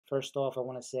First off, I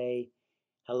want to say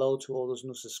hello to all those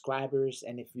new subscribers.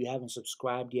 And if you haven't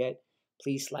subscribed yet,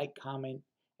 please like, comment,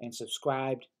 and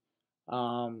subscribe.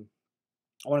 Um,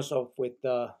 I want to start off with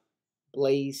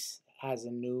Blaze has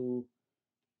a new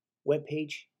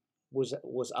webpage, was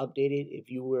updated. If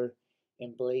you were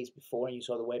in Blaze before and you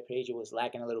saw the webpage, it was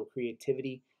lacking a little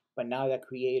creativity. But now that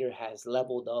creator has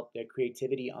leveled up their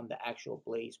creativity on the actual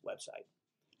Blaze website.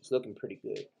 It's looking pretty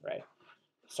good, right?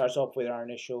 Starts off with our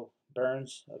initial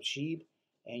burns of Sheeb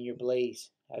and your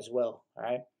Blaze as well, all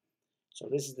right? So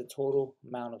this is the total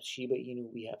amount of Shiba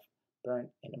Inu we have burnt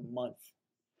in a month,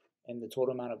 and the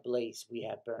total amount of Blaze we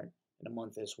have burnt in a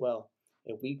month as well.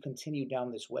 If we continue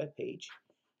down this web page,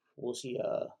 we'll see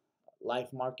a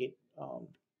live market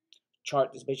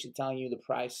chart that's basically telling you the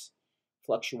price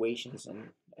fluctuations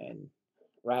and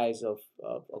rise of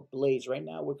Blaze. Right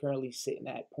now, we're currently sitting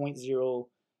at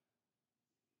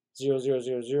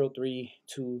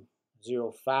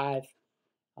 0.000030205.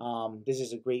 This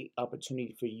is a great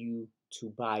opportunity for you to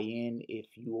buy in if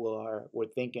you were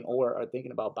thinking or are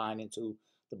thinking about buying into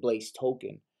the Blaze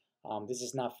token. This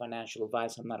is not financial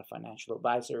advice. I'm not a financial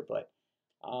advisor, but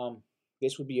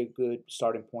this would be a good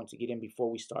starting point to get in before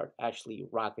we start actually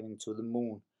rocking into the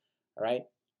moon. All right.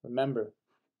 Remember,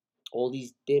 all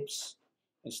these dips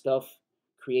and stuff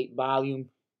create volume.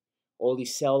 All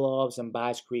these sell-offs and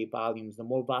buys create volumes. The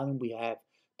more volume we have,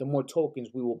 the more tokens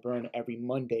we will burn every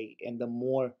Monday, and the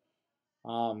more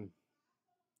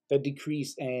the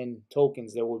decrease in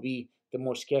tokens there will be, the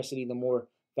more scarcity, the more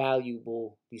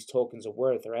valuable these tokens are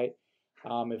worth, right?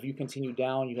 If you continue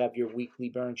down, you have your weekly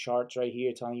burn charts right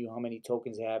here telling you how many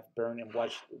tokens they have burned and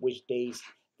which days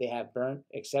they have burnt,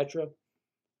 etc.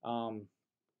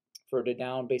 Further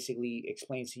down basically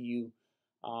explains to you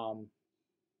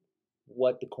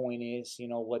what the coin is,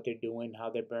 what they're doing, how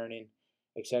they're burning,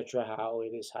 etc. How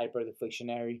it is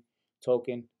hyperinflationary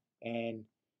token and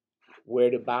where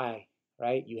to buy.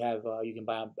 Right? You have you can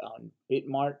buy on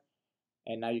Bitmart,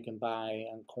 and now you can buy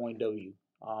on CoinW,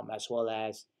 as well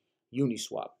as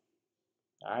Uniswap.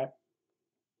 All right.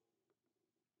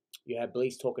 You have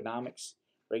Blaze Tokenomics,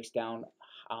 breaks down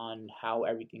on how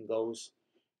everything goes.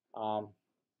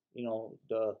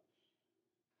 The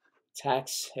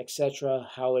tax, etc.,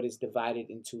 how it is divided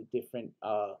into different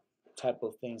type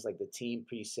of things like the team,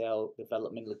 pre-sale,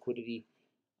 development, liquidity,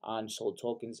 unsold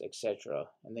tokens, etc.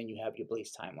 And then you have your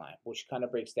Blaze timeline, which kind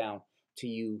of breaks down to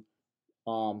you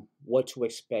what to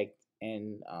expect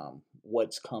and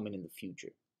what's coming in the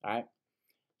future. All right.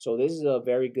 So this is a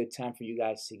very good time for you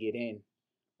guys to get in,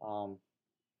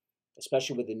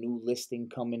 especially with the new listing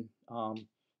coming.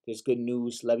 There's good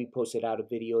news. Levy posted out a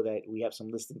video that we have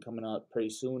some listing coming up pretty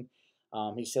soon.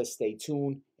 He says stay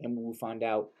tuned, and we will find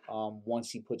out once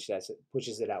he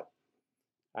pushes it out.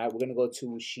 All right, we're gonna go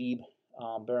to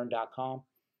sheebburn.com,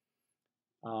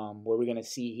 where we're gonna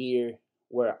see here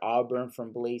where our burn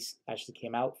from Blaze actually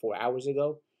came out 4 hours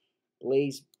ago.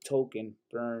 Blaze token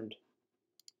burned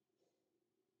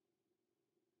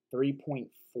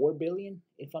 3.4 billion,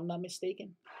 if I'm not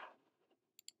mistaken.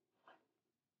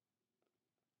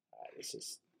 All right, this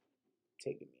is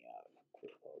taking me out.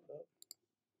 Quick hold up.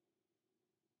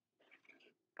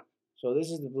 So this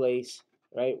is the Blaze,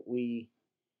 right? We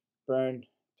burned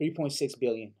 3.6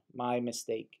 billion. My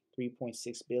mistake.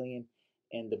 3.6 billion,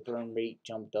 and the burn rate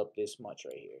jumped up this much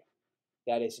right here.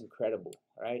 That is incredible,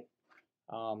 right?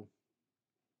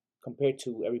 Compared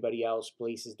to everybody else,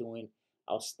 Blaze is doing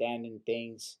outstanding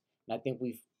things, and I think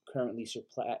we've currently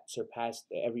surpassed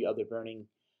every other burning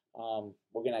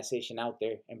organization out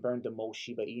there and burned the most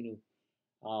Shiba Inu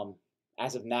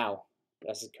as of now.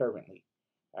 That's currently,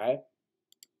 all right.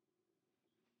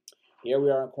 Here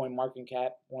we are on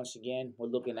CoinMarketCap. Once again, we're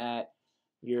looking at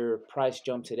your price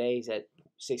jump today is at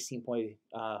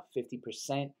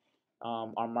 16.50%.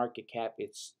 Our market cap,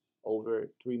 it's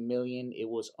over 3 million. It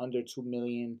was under 2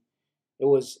 million. It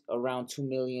was around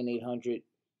 2,800,000,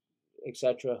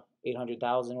 etc.,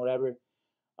 800,000, whatever,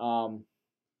 a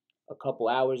couple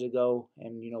hours ago,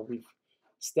 and we've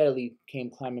steadily came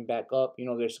climbing back up.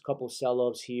 There's a couple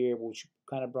sell-offs here, which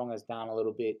kind of brought us down a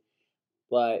little bit,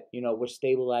 but we're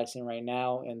stabilizing right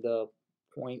now in the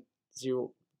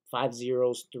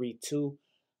 0.05032,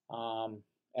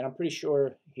 and I'm pretty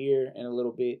sure here in a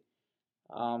little bit,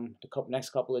 next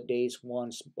couple of days,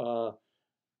 once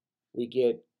we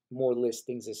get more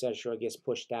listings, etc., gets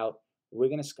pushed out, we're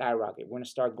gonna skyrocket. We're gonna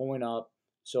start going up.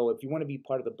 So if you want to be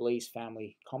part of the Blaze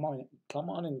family, come on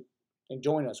and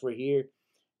join us. We're here.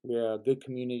 We're a good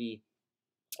community,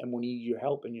 and we need your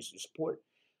help and your support.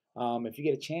 If you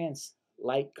get a chance,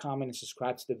 like, comment, and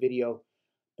subscribe to the video.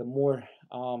 The more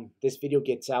this video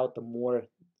gets out, the more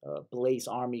Blaze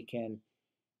Army can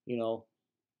you know,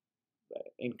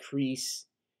 increase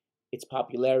its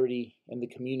popularity in the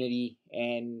community,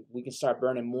 and we can start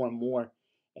burning more and more,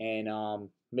 and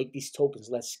make these tokens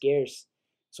less scarce,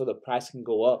 so the price can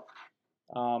go up.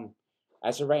 Um,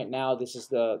 as of right now, this is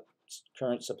the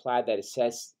current supply that it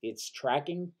says it's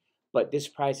tracking, but this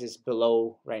price is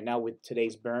below right now with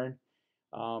today's burn.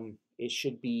 It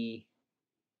should be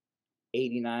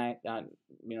 89,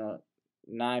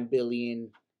 9 billion,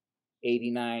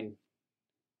 89,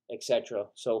 etc.,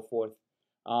 so forth.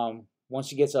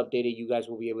 Once it gets updated, you guys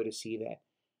will be able to see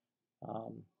that.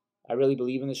 Um, I really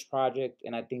believe in this project,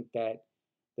 and I think that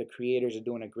the creators are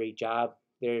doing a great job.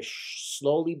 They're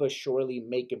slowly but surely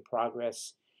making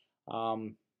progress.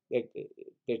 Um, they're,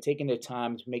 they're taking their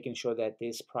time to making sure that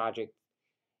this project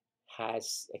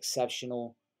has an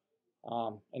exceptional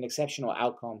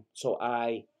outcome. So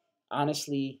I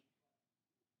honestly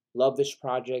love this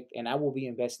project, and I will be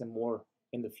investing more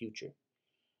in the future.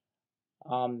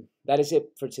 That is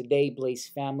it for today, Blaze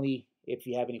family. If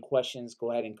you have any questions,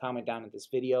 go ahead and comment down in this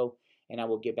video, and I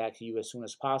will get back to you as soon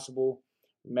as possible.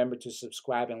 Remember to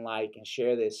subscribe and like and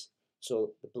share this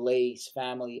so the Blaze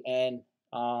family and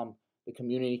the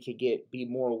community can be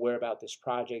more aware about this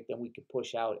project, and we can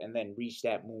push out and then reach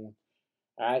that moon.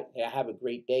 All right, have a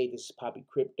great day. This is Poppy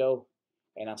Crypto,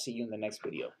 and I'll see you in the next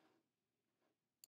video.